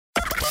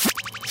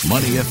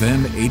Money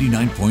FM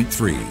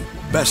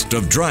 89.3. Best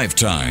of drive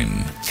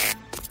time.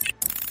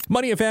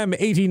 Money FM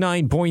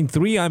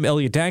 89.3. I'm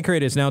Elliot Danker.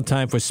 It is now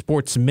time for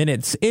Sports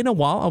Minutes. In a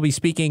while, I'll be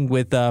speaking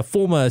with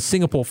former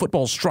Singapore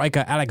football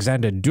striker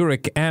Alexander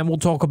Durick, and we'll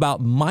talk about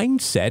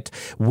mindset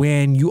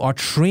when you are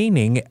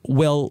training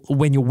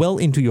when you're well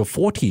into your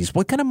 40s.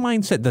 What kind of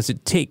mindset does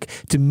it take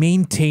to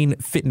maintain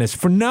fitness?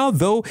 For now,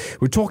 though,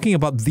 we're talking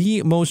about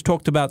the most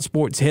talked about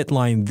sports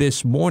headline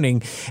this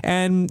morning,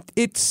 and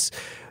it's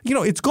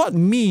got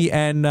me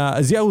and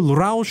Ziaul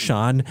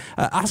Raushan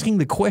asking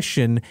the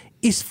question,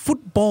 is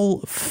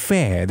football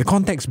fair? The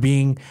context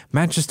being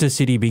Manchester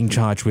City being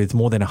charged with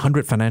more than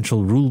 100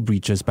 financial rule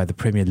breaches by the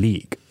Premier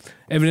League.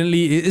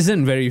 Evidently, it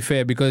isn't very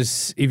fair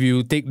because if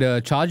you take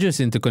the charges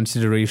into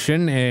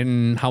consideration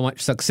and how much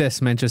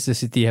success Manchester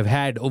City have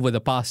had over the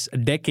past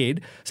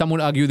decade, some would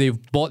argue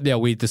they've bought their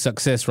way to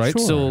success, right?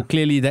 Sure. So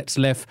clearly that's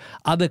left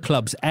other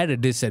clubs at a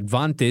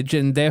disadvantage,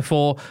 and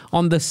therefore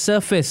on the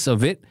surface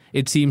of it,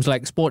 it seems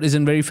like sport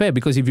isn't very fair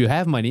because if you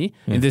have money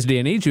in this day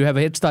and age, you have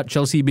a head start,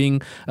 Chelsea being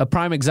a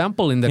prime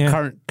example in the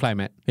current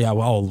climate. Yeah,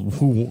 well,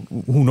 who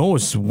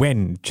knows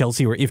when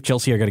Chelsea or if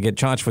Chelsea are going to get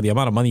charged for the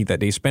amount of money that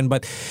they spend.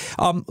 But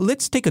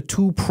let's take a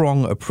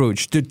two-prong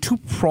approach. The two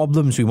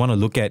problems we want to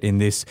look at in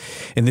this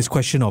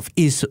question of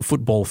is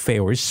football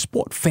fair or is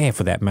sport fair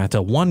for that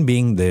matter? One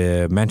being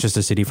the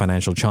Manchester City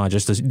financial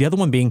charges. The other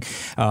one being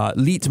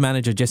Leeds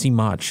manager Jesse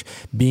Marsch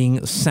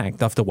being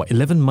sacked after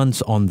 11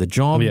 months on the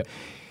job. Yeah.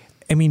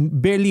 I mean,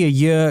 barely a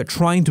year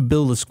trying to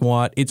build a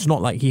squad. It's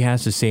not like he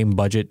has the same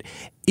budget.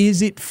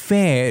 Is it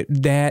fair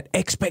that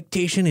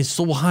expectation is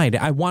so high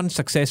that I want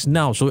success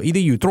now? So either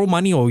you throw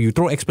money or you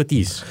throw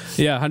expertise.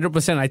 Yeah,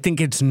 100%. I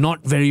think it's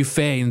not very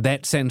fair in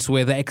that sense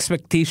where the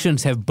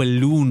expectations have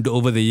ballooned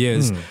over the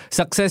years.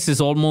 Success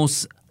is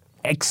almost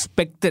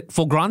expected,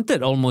 for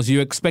granted almost.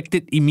 You expect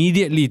it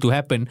immediately to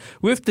happen.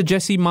 With the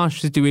Jesse Marsch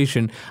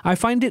situation, I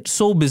find it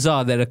so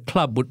bizarre that a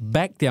club would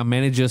back their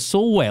manager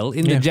so well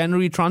in the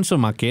January transfer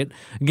market,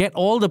 get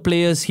all the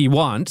players he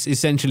wants,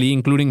 essentially,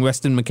 including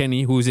Weston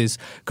McKennie, who's his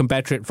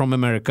compatriot from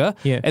America,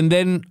 and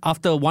then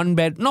after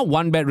not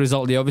one bad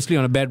result, they're obviously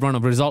on a bad run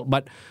of result,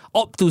 but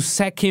opt to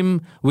sack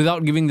him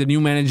without giving the new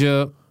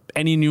manager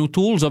any new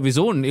tools of his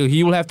own.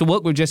 He will have to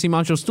work with Jesse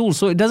Marsch's tools.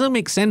 So it doesn't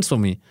make sense for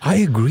me. I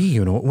agree,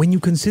 when you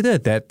consider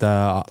that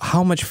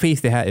how much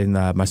faith they had in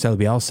Marcelo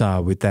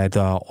Bielsa with that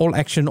all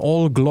action,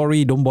 all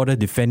glory, don't bother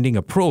defending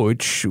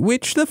approach,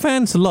 which the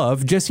fans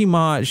love. Jesse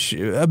Marsch,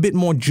 a bit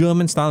more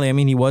German style. I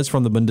mean, he was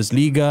from the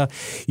Bundesliga.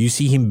 You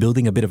see him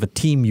building a bit of a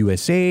Team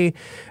USA.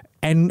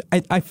 And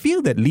I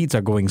feel that Leeds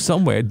are going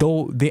somewhere,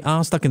 though they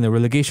are stuck in the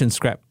relegation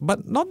scrap,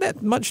 but not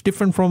that much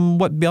different from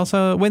what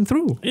Bielsa went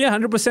through. Yeah,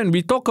 100%.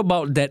 We talk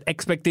about that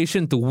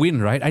expectation to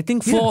win, right? I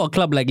think for a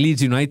club like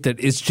Leeds United,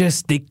 it's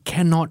just they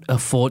cannot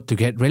afford to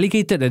get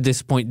relegated at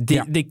this point.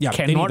 They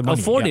cannot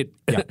afford it.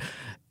 Yeah.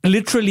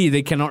 Literally,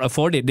 they cannot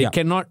afford it. They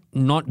cannot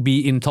not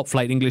be in top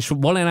flight English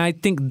football, and I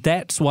think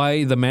that's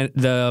why the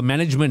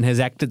management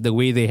has acted the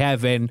way they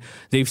have, and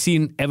they've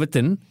seen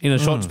Everton in a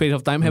short space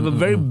of time have a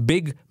very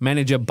big new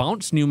manager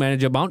bounce,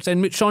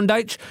 and with Sean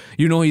Dyche,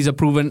 he's a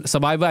proven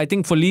survivor. I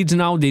think for Leeds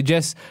now, they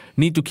just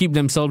need to keep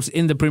themselves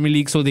in the Premier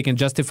League so they can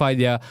justify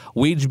their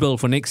wage bill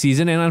for next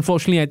season, and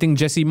unfortunately, I think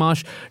Jesse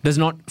Marsch does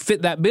not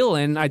fit that bill,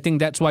 and I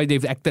think that's why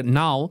they've acted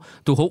now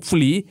to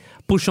hopefully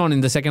push on in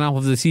the second half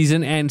of the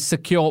season and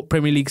secure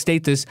Premier League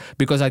status,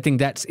 because I think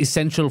that's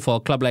essential for a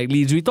club like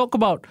Leeds. We talk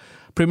about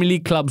Premier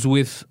League clubs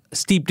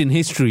steeped in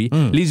history.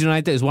 Leeds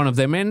United is one of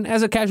them, and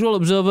as a casual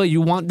observer,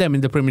 you want them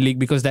in the Premier League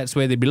because that's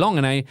where they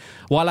belong. And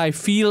while I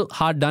feel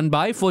hard done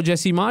by for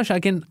Jesse Marsch, I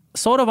can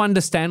sort of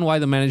understand why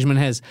the management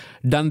has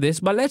done this.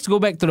 But let's go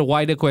back to the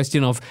wider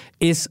question of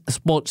is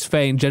sports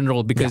fair in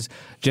general, because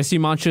Jesse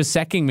Marsch's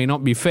sacking may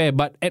not be fair,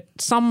 but at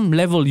some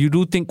level you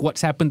do think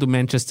what's happened to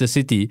Manchester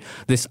City,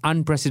 this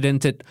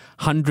unprecedented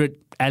 100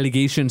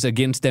 allegations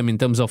against them in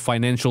terms of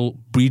financial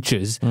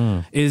breaches,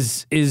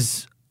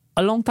 is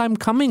a long time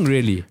coming,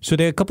 really. So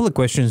there are a couple of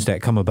questions that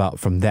come about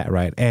from that,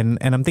 right? And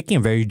I'm taking a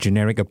very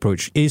generic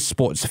approach. Is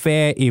sports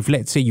fair if,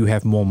 let's say, you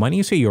have more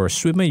money? Say you're a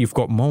swimmer, you've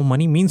got more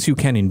money, means you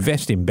can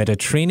invest in better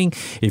training.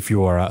 If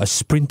you are a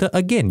sprinter,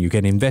 again, you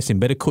can invest in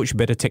better coach,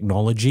 better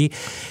technology.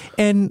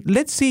 And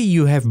let's say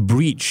you have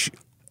breach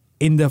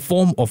in the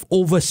form of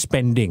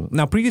overspending.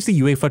 Now, previously,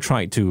 UEFA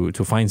tried to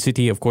fine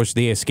City. Of course,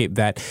 they escaped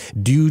that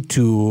due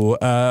to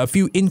a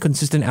few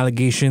inconsistent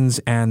allegations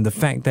and the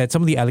fact that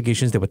some of the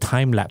allegations, there were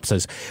time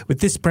lapses.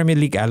 With this Premier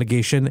League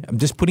allegation, I'm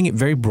just putting it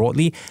very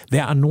broadly,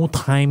 there are no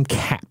time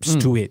caps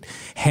to it.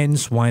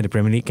 Hence why the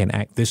Premier League can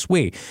act this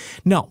way.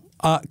 Now,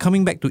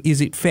 coming back to is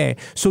it fair?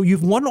 So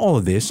you've won all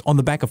of this on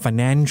the back of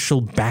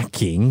financial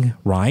backing,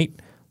 right?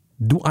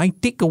 Do I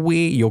take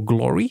away your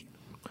glory?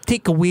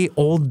 Take away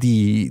all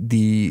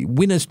the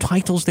winners'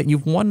 titles that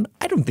you've won?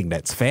 I don't think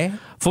that's fair.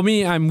 For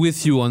me, I'm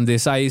with you on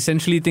this. I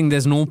essentially think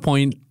there's no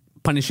point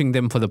punishing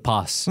them for the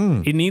past.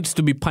 It needs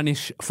to be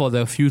punished for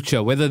the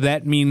future, whether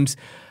that means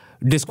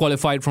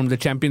disqualified from the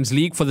Champions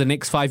League for the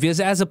next 5 years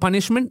as a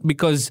punishment,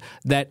 because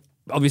that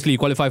obviously you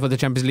qualify for the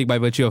Champions League by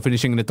virtue of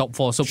finishing in the top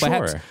 4. So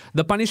perhaps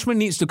the punishment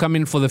needs to come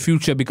in for the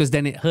future, because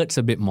then it hurts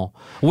a bit more.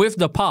 With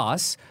the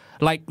past,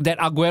 like that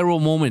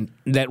Aguero moment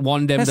that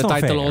won them the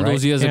title all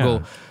those years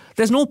ago,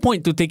 there's no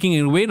point to taking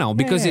it away now,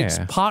 because it's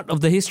part of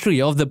the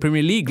history of the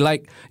Premier League.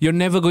 Like, you're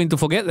never going to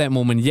forget that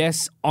moment.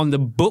 Yes, on the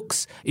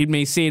books, it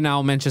may say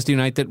now Manchester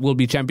United will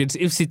be champions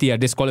if City are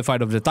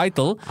disqualified of the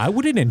title. I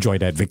wouldn't enjoy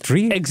that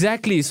victory.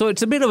 Exactly. So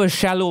it's a bit of a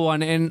shallow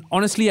one. And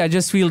honestly, I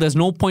just feel there's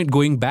no point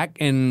going back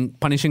and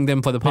punishing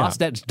them for the past.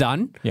 That's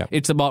done.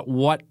 It's about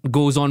what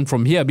goes on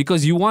from here.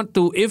 Because you want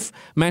to, if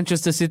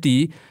Manchester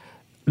City,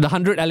 the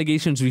 100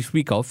 allegations we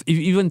speak of, if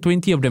even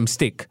 20 of them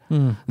stick,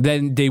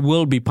 then they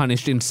will be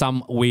punished in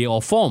some way or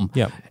form.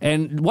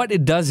 And what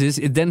it does is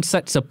it then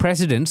sets a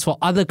precedence for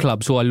other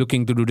clubs who are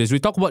looking to do this. We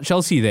talk about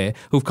Chelsea there,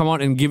 who've come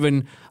out and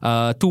given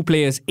 2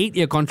 players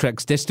 8-year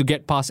contracts just to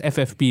get past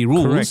FFP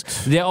rules.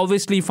 They're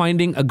obviously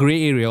finding a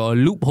grey area or a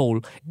loophole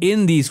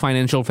in these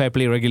financial fair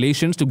play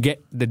regulations to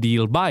get the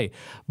deal by.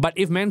 But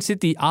if Man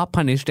City are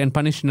punished, and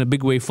punished in a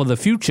big way for the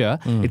future,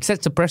 it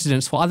sets a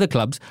precedence for other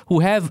clubs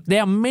who have...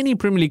 There are many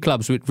Premier League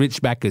clubs with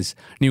rich backers.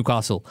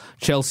 Newcastle,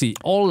 Chelsea,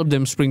 all of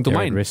them spring to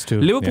mind.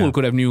 Liverpool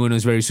could have new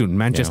owners very soon.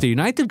 Manchester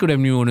United could have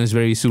new owners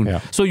very soon.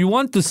 So you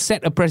want to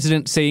set a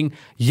precedent saying,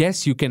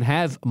 yes, you can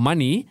have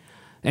money,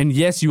 and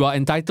yes, you are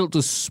entitled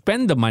to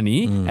spend the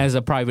money as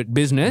a private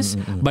business,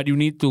 but you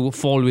need to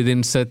fall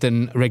within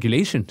certain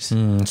regulations.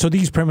 So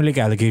these Premier League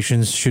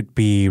allegations should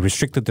be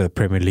restricted to the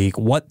Premier League.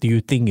 What do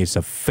you think is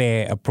a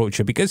fair approach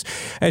here? Because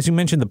as you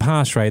mentioned, the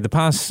past,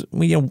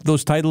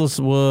 those titles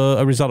were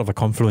a result of a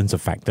confluence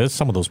of factors.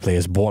 Some of those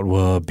players bought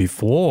were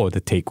before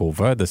the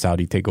takeover, the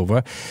Saudi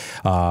takeover.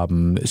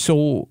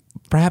 So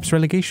perhaps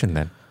relegation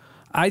then?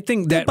 I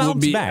think that would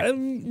be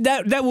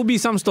that would be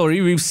some story.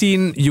 We've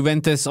seen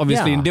Juventus,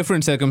 obviously, in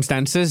different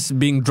circumstances,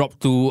 being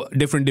dropped to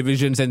different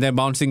divisions and then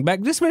bouncing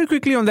back. Just very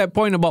quickly on that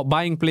point about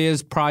buying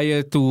players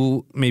prior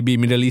to maybe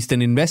Middle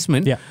Eastern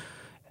investment.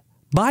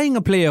 Buying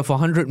a player for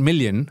 100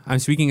 million, I'm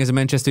speaking as a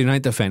Manchester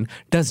United fan,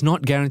 does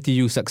not guarantee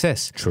you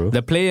success.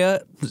 The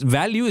player's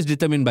value is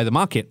determined by the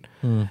market.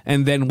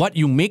 And then what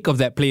you make of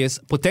that player's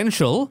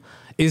potential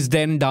is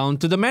then down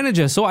to the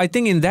manager. So I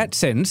think in that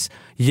sense,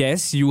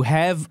 yes, you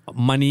have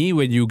money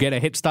when you get a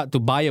head start to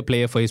buy a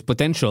player for his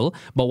potential,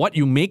 but what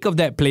you make of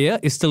that player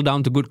is still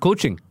down to good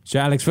coaching. So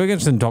Alex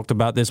Ferguson talked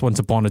about this once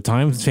upon a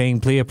time, saying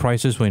player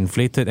prices were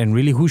inflated, and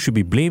really who should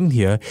be blamed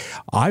here?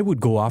 I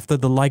would go after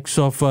the likes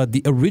of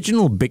the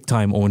original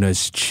big-time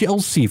owners,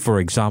 Chelsea, for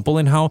example,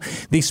 and how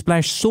they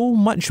splashed so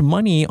much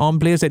money on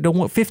players that don't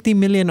work, 50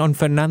 million on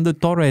Fernando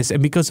Torres,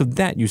 and because of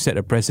that, you set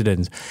a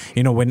precedent.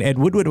 You know, when Ed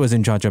Woodward was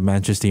in charge of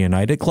Manchester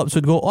United, clubs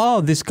would go, oh,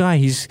 this guy,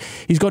 he's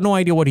got no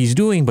idea what he's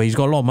doing, but he's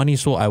got a lot of money,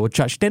 so I would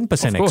charge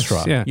 10%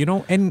 extra. You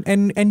know,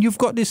 and you've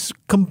got this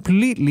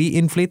completely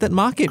inflated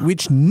market,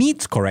 which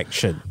needs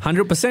correction.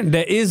 100%.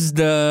 There is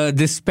the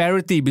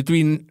disparity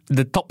between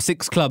the top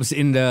 6 clubs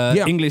in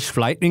the English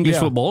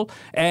football,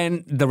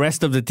 and the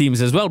rest of the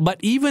teams as well. But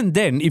even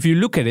then, if you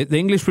look at it, the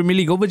English Premier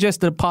League, over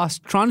just the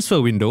past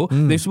transfer window,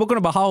 they've spoken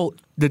about how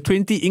the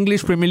 20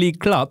 English Premier League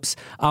clubs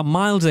are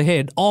miles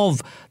ahead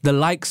of the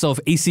likes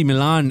of AC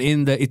Milan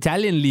in the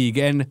Italian league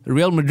and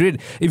Real Madrid.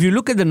 If you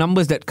look at the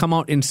numbers that come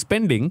out in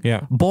spending,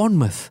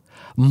 Bournemouth,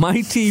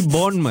 mighty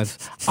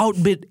Bournemouth,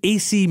 outbid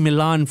AC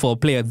Milan for a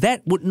player.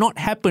 That would not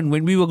happen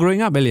when we were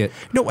growing up, Elliot.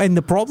 No, and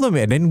the problem,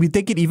 and then we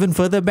take it even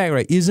further back,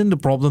 right? Isn't the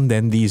problem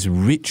then these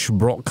rich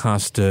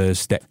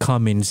broadcasters that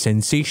come in,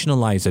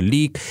 sensationalize a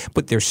league,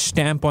 put their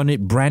stamp on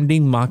it,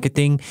 branding,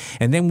 marketing,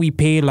 and then we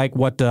pay like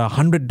what,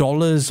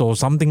 $100 or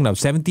something, like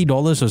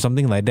 $70 or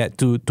something like that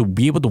to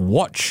be able to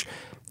watch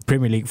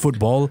Premier League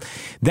football.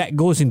 That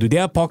goes into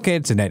their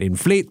pockets and that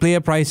inflate player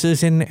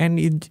prices, and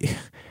it...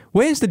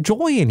 Where's the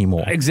joy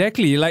anymore?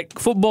 Exactly. Like,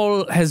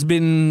 football has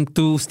been,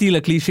 to steal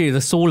a cliche, the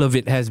soul of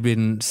it has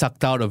been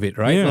sucked out of it,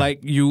 right? Like,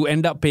 you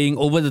end up paying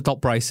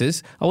over-the-top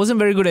prices. I wasn't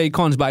very good at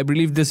econs, but I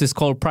believe this is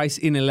called price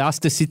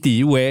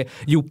inelasticity, where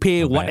you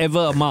pay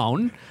whatever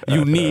amount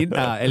you need,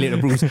 Elliot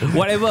approves,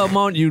 whatever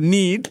amount you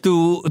need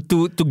to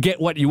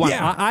get what you want.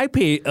 I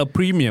pay a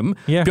premium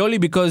purely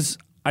because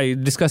I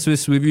discussed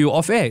this with you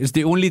off air. It's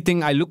the only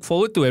thing I look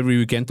forward to every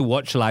weekend, to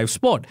watch live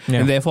sport.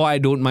 And therefore, I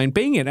don't mind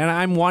paying it. And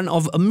I'm one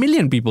of a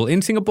million people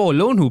in Singapore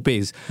alone who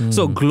pays.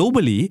 So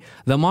globally,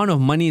 the amount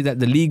of money that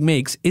the league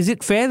makes, is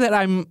it fair that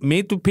I'm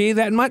made to pay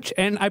that much?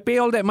 And I pay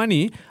all that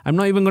money. I'm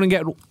not even going to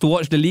get to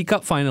watch the League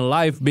Cup final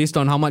live based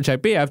on how much I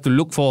pay. I have to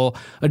look for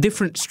a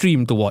different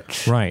stream to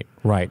watch. Right.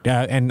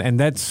 And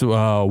that's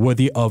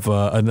worthy of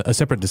a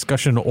separate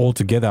discussion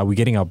altogether. Are we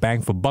getting our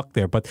bang for buck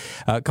there? But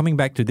coming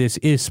back to this,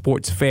 is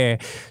sports fair?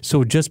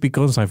 So just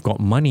because I've got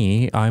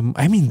money,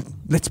 I mean,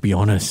 let's be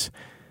honest.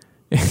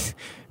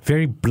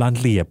 Very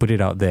bluntly, I put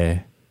it out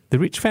there. The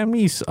rich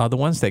families are the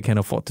ones that can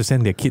afford to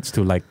send their kids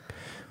to like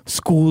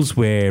schools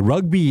where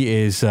rugby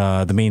is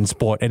the main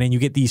sport, and then you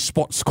get these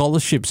sports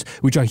scholarships,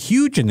 which are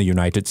huge in the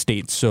United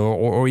States,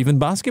 or even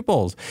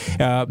basketballs.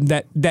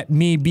 That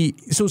may be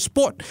so.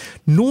 Sport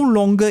no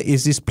longer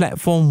is this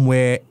platform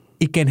where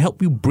it can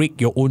help you break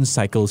your own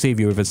cycle. Say if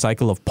you have a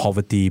cycle of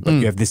poverty, but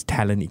you have this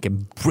talent, it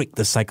can break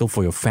the cycle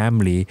for your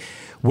family.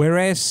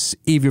 Whereas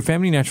if your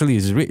family naturally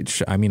is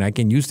rich, I mean, I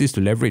can use this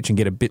to leverage and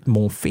get a bit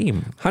more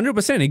fame.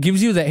 100%. It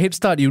gives you that head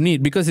start you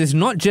need, because it's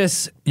not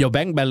just your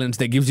bank balance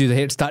that gives you the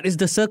head start. It's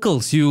the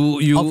circles you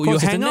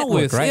hang out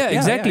with. Right? Yeah,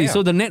 exactly. Yeah.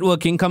 So the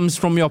networking comes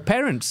from your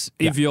parents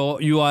if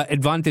you are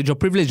advantaged or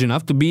privileged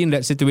enough to be in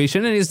that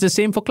situation, and it's the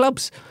same for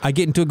clubs. I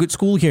get into a good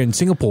school here in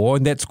Singapore,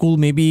 and that school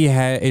maybe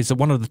is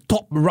one of the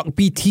top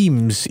rugby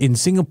teams in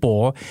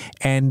Singapore.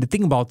 And the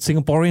thing about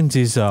Singaporeans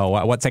is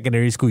what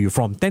secondary school you're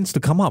from tends to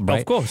come up, right?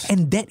 Of course.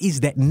 And that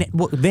is that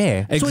network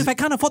there. So if I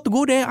can't afford to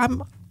go there,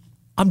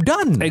 I'm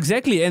done.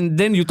 Exactly. And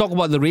then you talk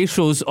about the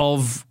ratios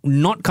of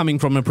not coming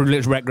from a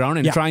privileged background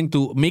and trying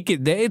to make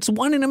it there. It's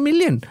 1 in a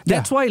million.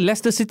 That's why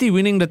Leicester City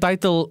winning the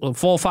title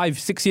 4, 5,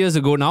 6 years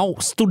ago now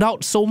stood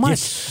out so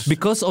much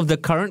because of the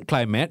current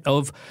climate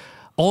of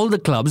all the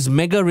clubs,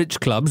 mega rich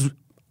clubs,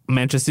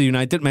 Manchester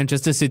United,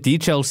 Manchester City,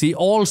 Chelsea,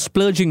 all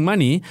splurging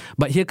money.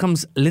 But here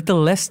comes little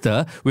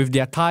Leicester with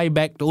their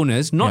Thai-backed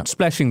owners, not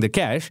splashing the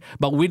cash,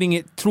 but winning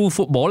it through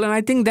football. And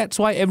I think that's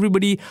why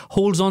everybody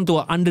holds on to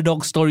an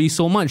underdog story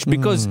so much,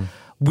 because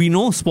we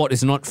know sport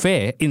is not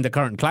fair in the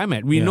current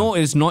climate. We know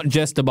it's not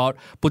just about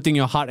putting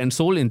your heart and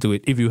soul into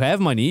it. If you have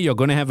money, you're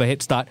going to have a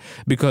head start,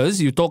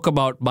 because you talk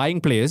about buying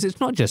players.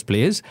 It's not just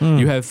players.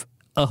 You have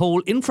a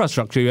whole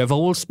infrastructure, you have a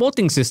whole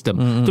sporting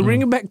system. To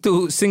bring it back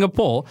to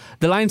Singapore,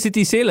 the Lion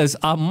City Sailors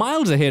are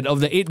miles ahead of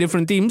the 8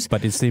 different teams.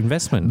 But it's the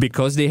investment.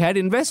 Because they had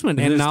investment.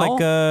 And it's now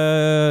like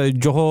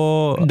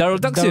Johor Darul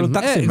Taksim.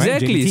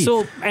 Exactly. Right?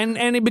 So and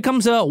it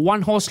becomes a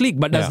one-horse league.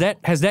 But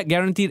has that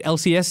guaranteed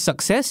LCS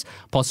success?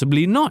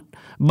 Possibly not.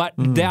 But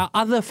there are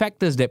other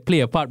factors that play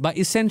a part. But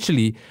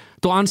essentially,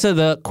 to answer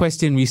the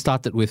question we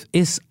started with,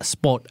 is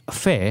sport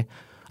fair?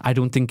 I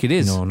don't think it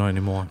is. No, not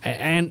anymore.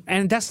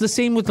 And that's the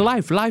same with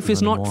life. Life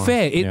is not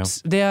fair.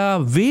 There are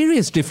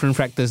various different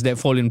factors that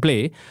fall in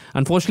play.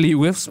 Unfortunately,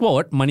 with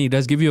sport, money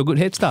does give you a good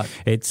head start.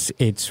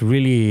 It's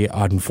really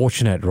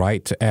unfortunate,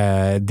 right?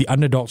 The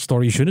underdog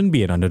story shouldn't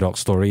be an underdog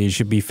story. It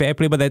should be fair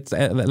play. But that's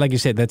like you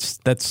said,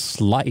 that's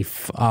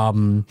life.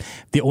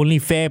 The only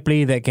fair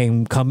play that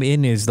can come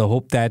in is the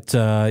hope that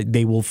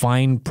they will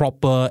find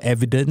proper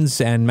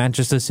evidence, and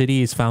Manchester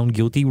City is found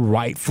guilty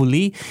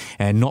rightfully,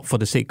 and not for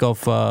the sake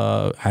of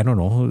I don't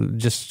know,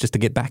 just to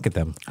get back at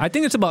them. I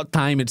think it's about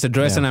time it's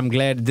addressed, and I'm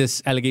glad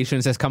this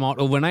allegations has come out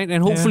overnight.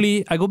 And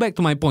hopefully, I go back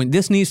to my point,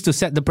 this needs to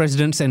set the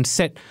precedents and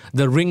set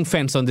the ring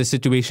fence on this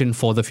situation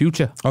for the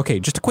future. Okay,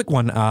 just a quick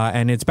one,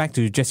 and it's back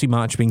to Jesse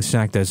Marsch being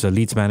sacked as a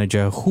Leeds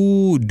manager.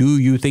 Who do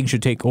you think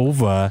should take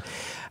over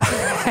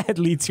at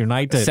Leeds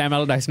United? Sam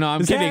Allardyce. No,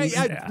 I'm kidding.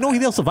 No,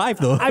 he'll survive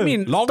though. I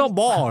mean, long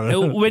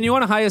ball. When you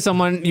want to hire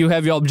someone, you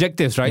have your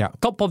objectives, right? Yeah.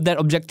 Top of that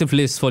objective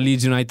list for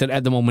Leeds United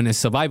at the moment is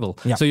survival.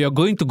 Yeah. So you're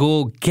going to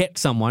go get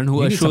someone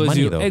who assures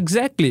you.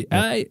 Exactly.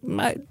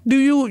 Do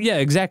you? Yeah,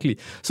 exactly.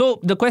 So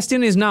the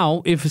question is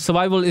now, if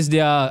survival is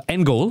their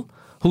end goal,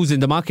 who's in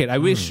the market? I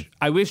wish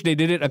they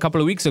did it a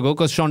couple of weeks ago,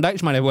 because Sean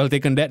Dyche might have well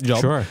taken that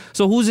job. Sure.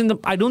 So who's in the?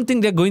 I don't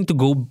think they're going to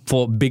go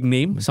for big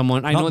name.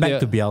 Someone I know. Not back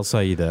to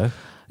Bielsa either.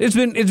 It's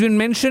been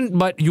mentioned,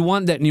 but you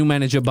want that new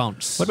manager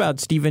bounce. What about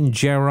Steven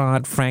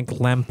Gerrard,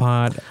 Frank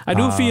Lampard? I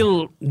do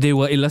feel they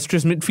were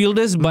illustrious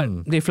midfielders, but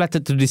they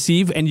flattered to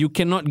deceive, and you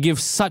cannot give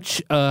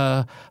such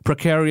a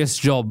precarious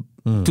job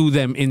to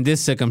them in this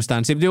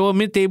circumstance. If they were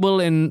mid-table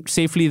and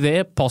safely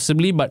there,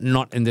 possibly, but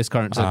not in this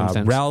current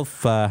circumstance.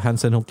 Ralph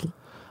Hasenhüttl?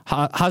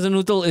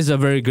 Hasenhüttl is a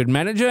very good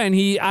manager, and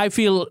I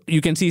feel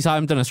you can see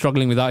Southampton are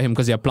struggling without him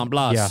because they are plump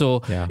last.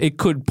 It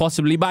could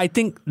possibly. But I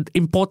think the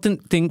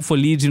important thing for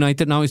Leeds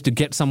United now is to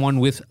get someone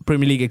with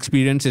Premier League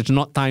experience. It's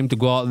not time to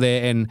go out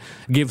there and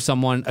give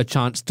someone a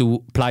chance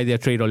to ply their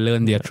trade or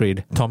learn their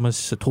trade.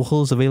 Thomas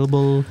Tuchel's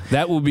available.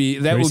 That would be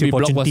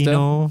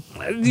blockbuster.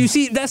 You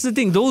see, that's the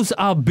thing. Those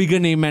are bigger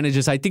name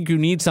managers. I think you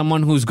need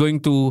someone who's going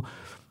to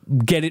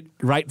get it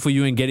right for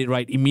you and get it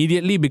right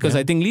immediately, because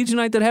I think Leeds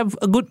United have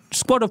a good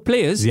squad of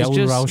players.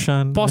 Ziaul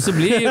Raushan.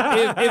 Possibly.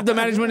 if the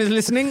management is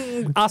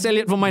listening, ask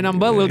Elliot for my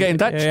number. We'll get in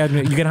touch.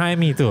 You can hire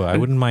me too. I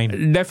wouldn't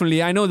mind.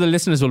 Definitely. I know the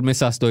listeners will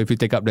miss us though if you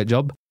take up that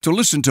job. To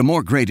listen to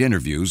more great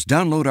interviews,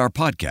 download our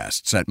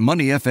podcasts at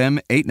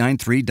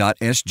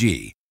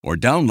moneyfm893.sg or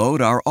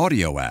download our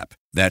audio app.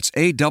 That's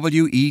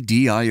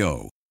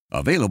AWEDIO.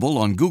 Available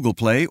on Google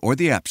Play or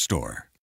the App Store.